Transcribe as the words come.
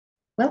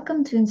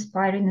Welcome to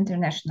Inspiring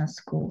International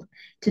School.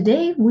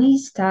 Today we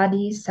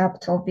study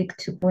subtopic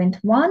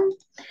 2.1,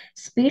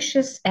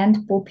 species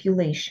and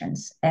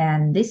populations.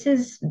 And this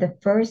is the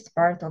first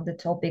part of the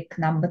topic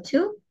number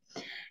 2,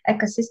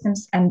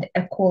 ecosystems and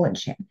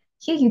ecology.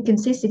 Here you can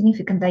see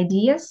significant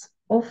ideas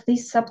of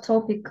this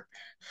subtopic.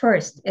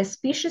 First, a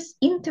species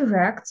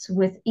interacts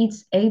with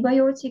its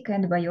abiotic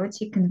and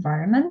biotic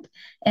environment,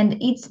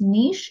 and its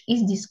niche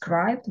is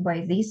described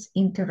by these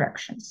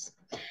interactions.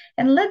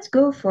 And let's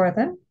go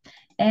further.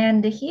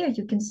 And here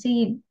you can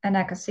see an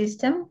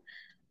ecosystem,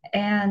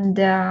 and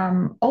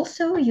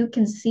also you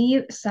can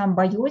see some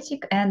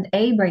biotic and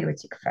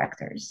abiotic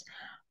factors.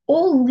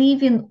 All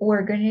living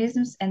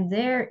organisms and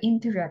their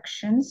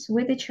interactions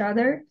with each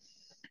other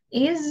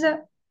is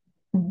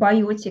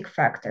biotic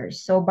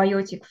factors. So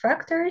biotic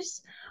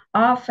factors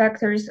are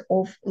factors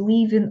of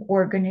living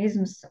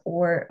organisms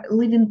or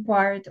living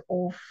part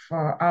of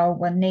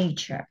our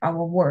nature,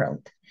 our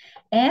world.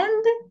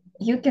 And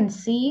you can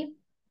see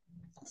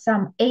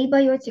some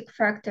abiotic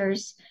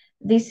factors.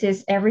 This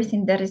is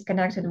everything that is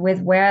connected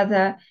with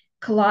weather,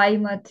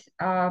 climate,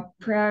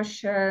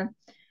 pressure,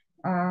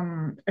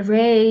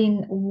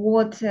 rain,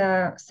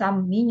 water,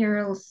 some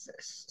minerals,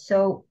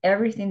 so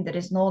everything that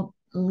is not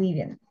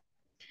living.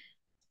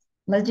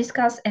 Let's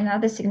discuss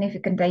another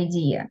significant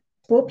idea.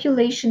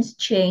 Populations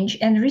change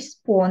and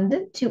respond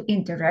to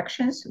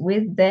interactions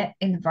with the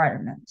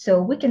environment.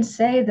 So we can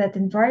say that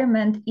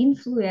environment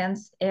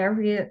influences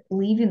every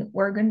living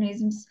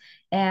organisms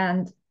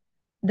and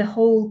the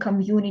whole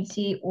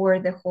community or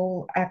the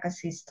whole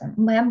ecosystem.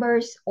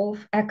 Members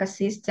of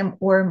ecosystem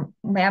or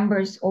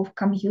members of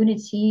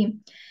community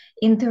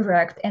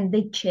interact and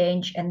they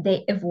change and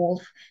they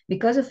evolve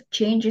because of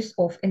changes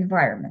of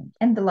environment.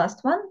 And the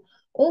last one,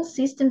 all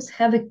systems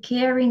have a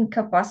carrying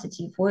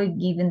capacity for a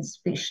given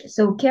species.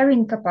 So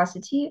carrying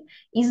capacity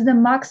is the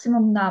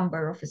maximum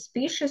number of a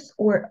species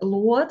or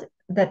load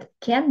that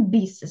can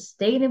be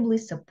sustainably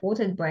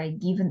supported by a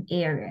given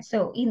area.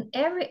 So in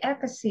every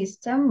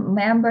ecosystem,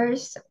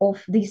 members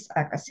of this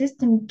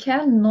ecosystem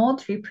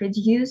cannot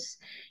reproduce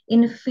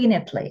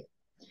infinitely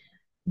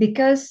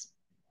because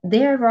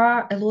there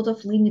are a lot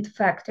of limit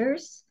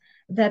factors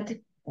that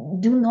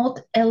do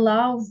not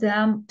allow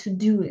them to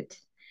do it.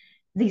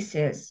 This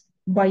is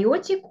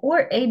biotic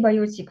or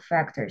abiotic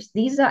factors.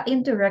 These are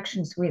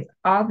interactions with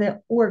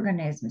other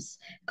organisms,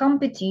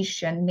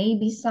 competition,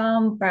 maybe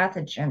some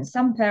pathogens,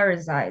 some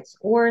parasites,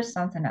 or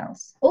something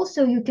else.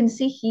 Also, you can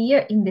see here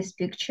in this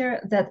picture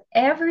that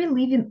every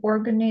living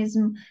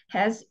organism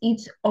has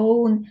its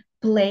own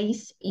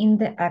place in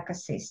the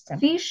ecosystem.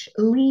 Fish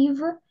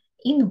live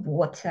in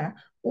water,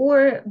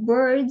 or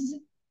birds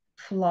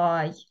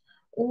fly,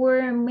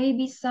 or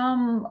maybe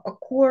some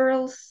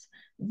corals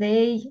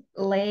they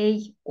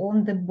lay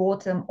on the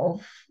bottom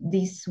of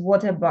this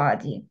water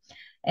body,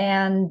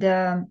 and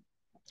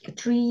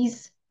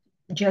trees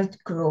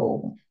just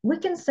grow. We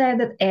can say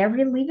that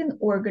every living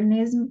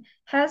organism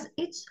has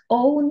its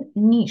own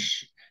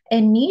niche.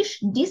 A niche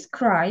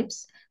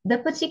describes the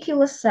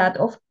particular set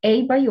of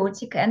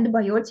abiotic and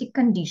biotic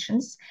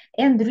conditions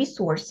and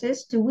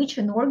resources to which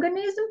an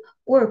organism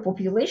or a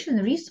population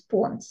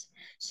responds.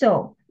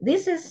 So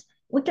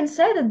we can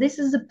say that this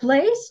is the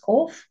place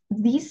of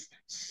this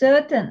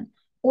certain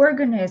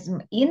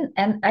organism in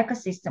an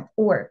ecosystem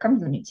or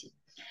community.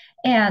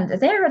 And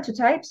there are two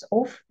types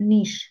of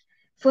niche.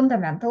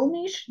 Fundamental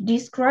niche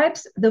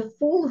describes the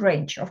full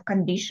range of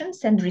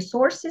conditions and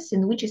resources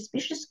in which a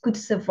species could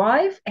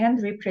survive and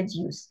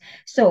reproduce.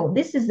 So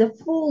this is the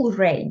full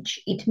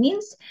range. It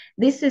means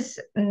this is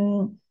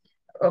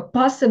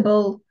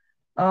possible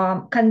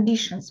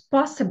conditions,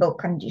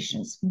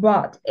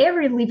 but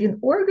every living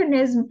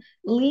organism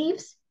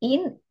lives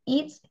in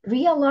its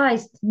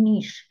realized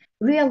niche.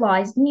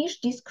 Realized niche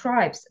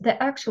describes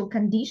the actual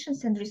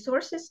conditions and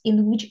resources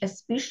in which a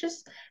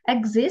species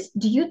exists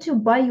due to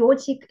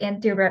biotic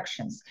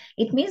interactions.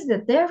 It means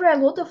that there are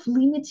a lot of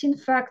limiting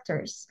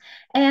factors,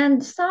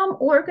 and some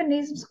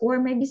organisms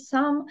or maybe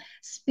some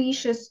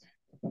species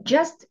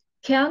just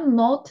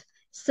cannot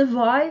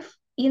survive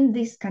in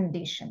these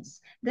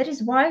conditions. That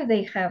is why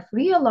they have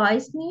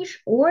realized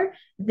niche, or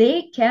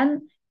they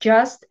can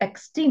just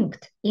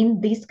extinct in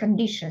these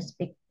conditions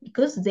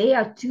because they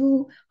are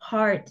too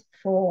hard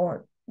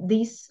for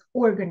these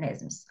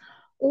organisms.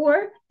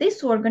 Or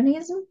this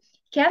organism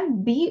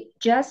can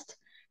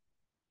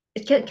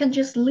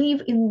just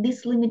live in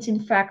these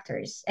limiting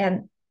factors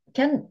and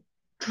can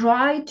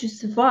try to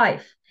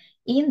survive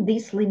in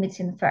these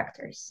limiting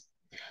factors.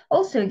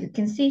 Also, you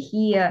can see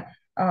here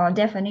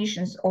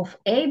definitions of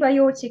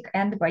abiotic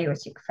and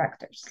biotic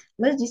factors.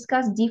 Let's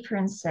discuss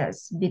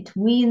differences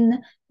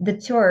between the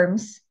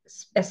terms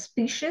a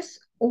species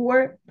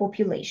or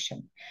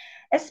population.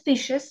 A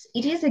species,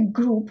 it is a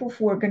group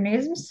of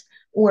organisms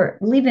or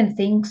living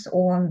things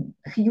on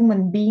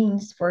human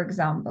beings, for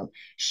example,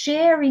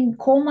 sharing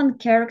common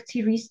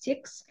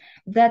characteristics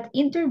that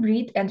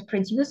interbreed and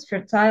produce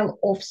fertile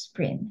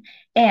offspring.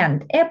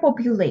 And a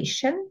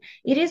population,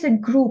 it is a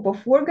group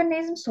of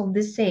organisms of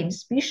the same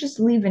species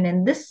living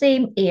in the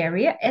same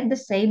area at the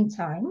same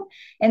time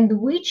and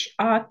which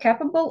are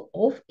capable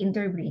of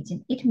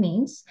interbreeding. It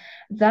means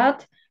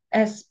that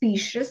a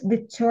species,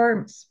 the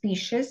term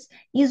species,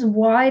 is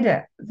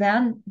wider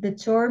than the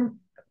term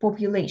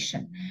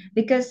population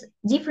because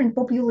different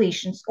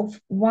populations of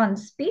one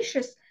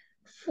species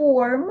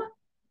form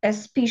a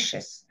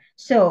species.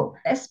 So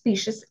a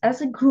species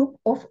as a group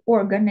of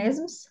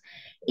organisms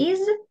is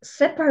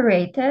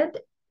separated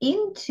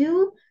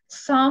into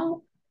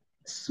some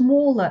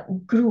smaller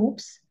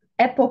groups,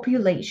 a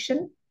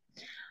population,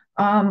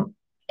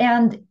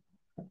 and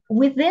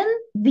within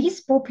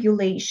this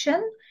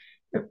population,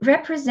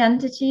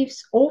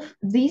 representatives of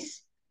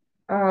this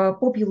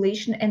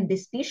population and the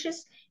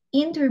species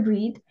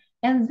interbreed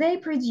and they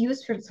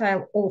produce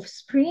fertile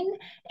offspring.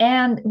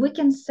 And we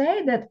can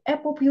say that a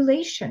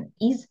population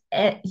is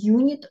a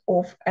unit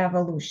of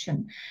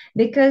evolution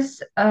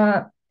because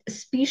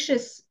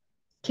species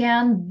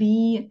can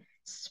be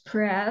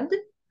spread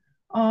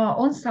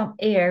on some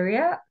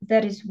area.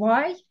 That is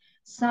why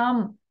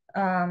some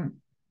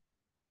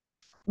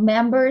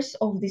members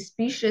of the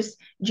species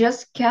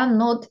just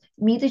cannot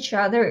meet each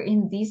other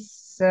in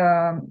this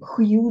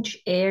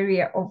huge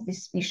area of the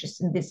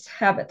species, in this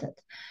habitat.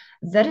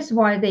 That is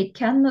why they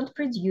cannot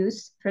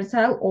produce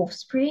fertile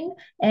offspring,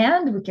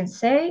 and we can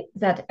say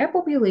that a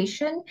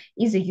population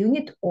is a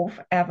unit of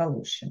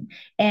evolution.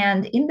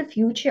 And in the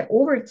future,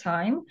 over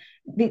time,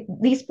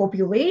 this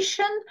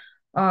population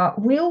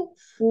will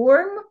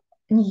form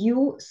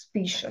new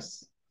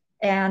species.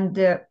 And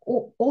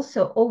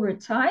also over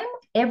time,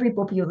 every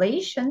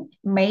population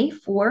may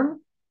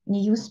form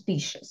new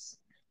species.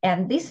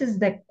 And this is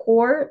the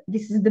core,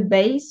 this is the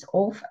base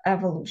of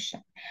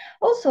evolution.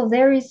 Also,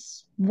 there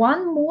is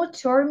one more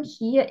term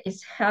here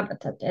is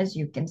habitat. As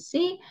you can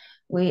see,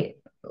 we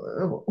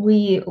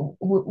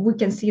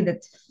can see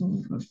that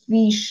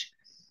fish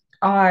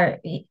are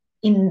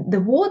in the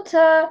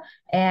water,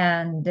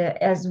 and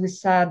as we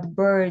said,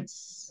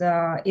 birds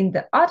in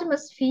the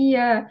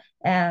atmosphere,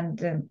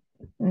 and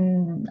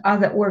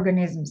other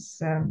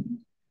organisms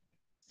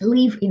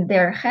live in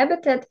their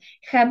habitat.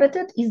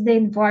 Habitat is the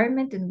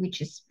environment in which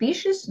a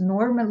species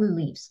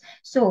normally lives.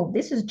 So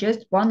this is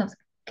just one of the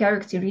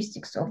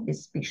characteristics of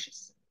this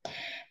species.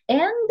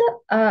 And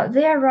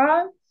there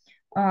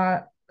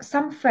are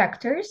some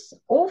factors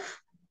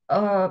of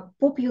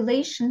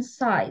population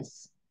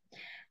size.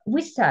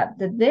 We said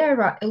that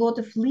there are a lot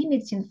of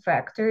limiting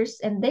factors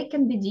and they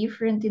can be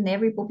different in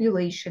every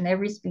population,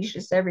 every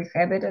species, every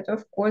habitat.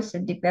 Of course,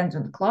 it depends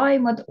on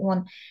climate,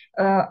 on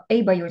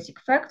abiotic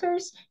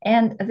factors,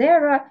 and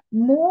there are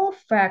more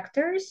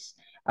factors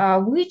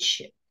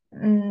which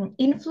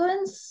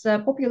influence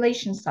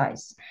population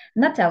size.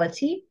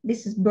 Natality,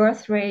 this is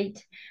birth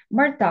rate,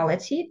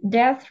 mortality,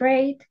 death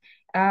rate,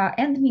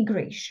 and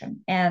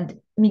migration.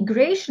 And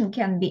migration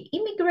can be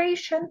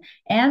immigration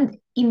and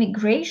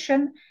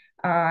immigration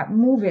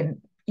moving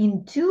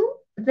into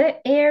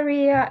the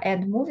area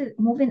and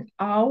moving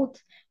out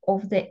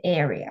of the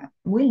area.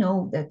 We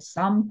know that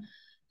some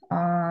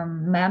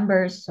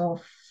members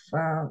of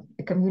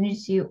the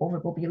community or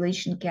a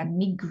population can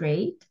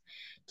migrate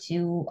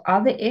to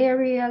other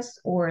areas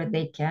or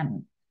they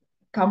can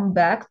come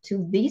back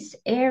to this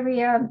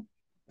area.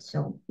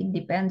 So it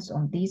depends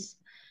on this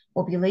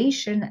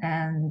population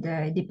and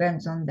it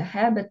depends on the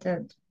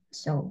habitat.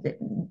 So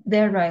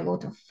there are a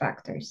lot of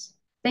factors.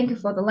 Thank you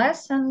for the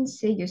lesson.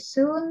 See you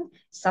soon.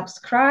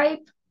 Subscribe.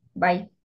 Bye.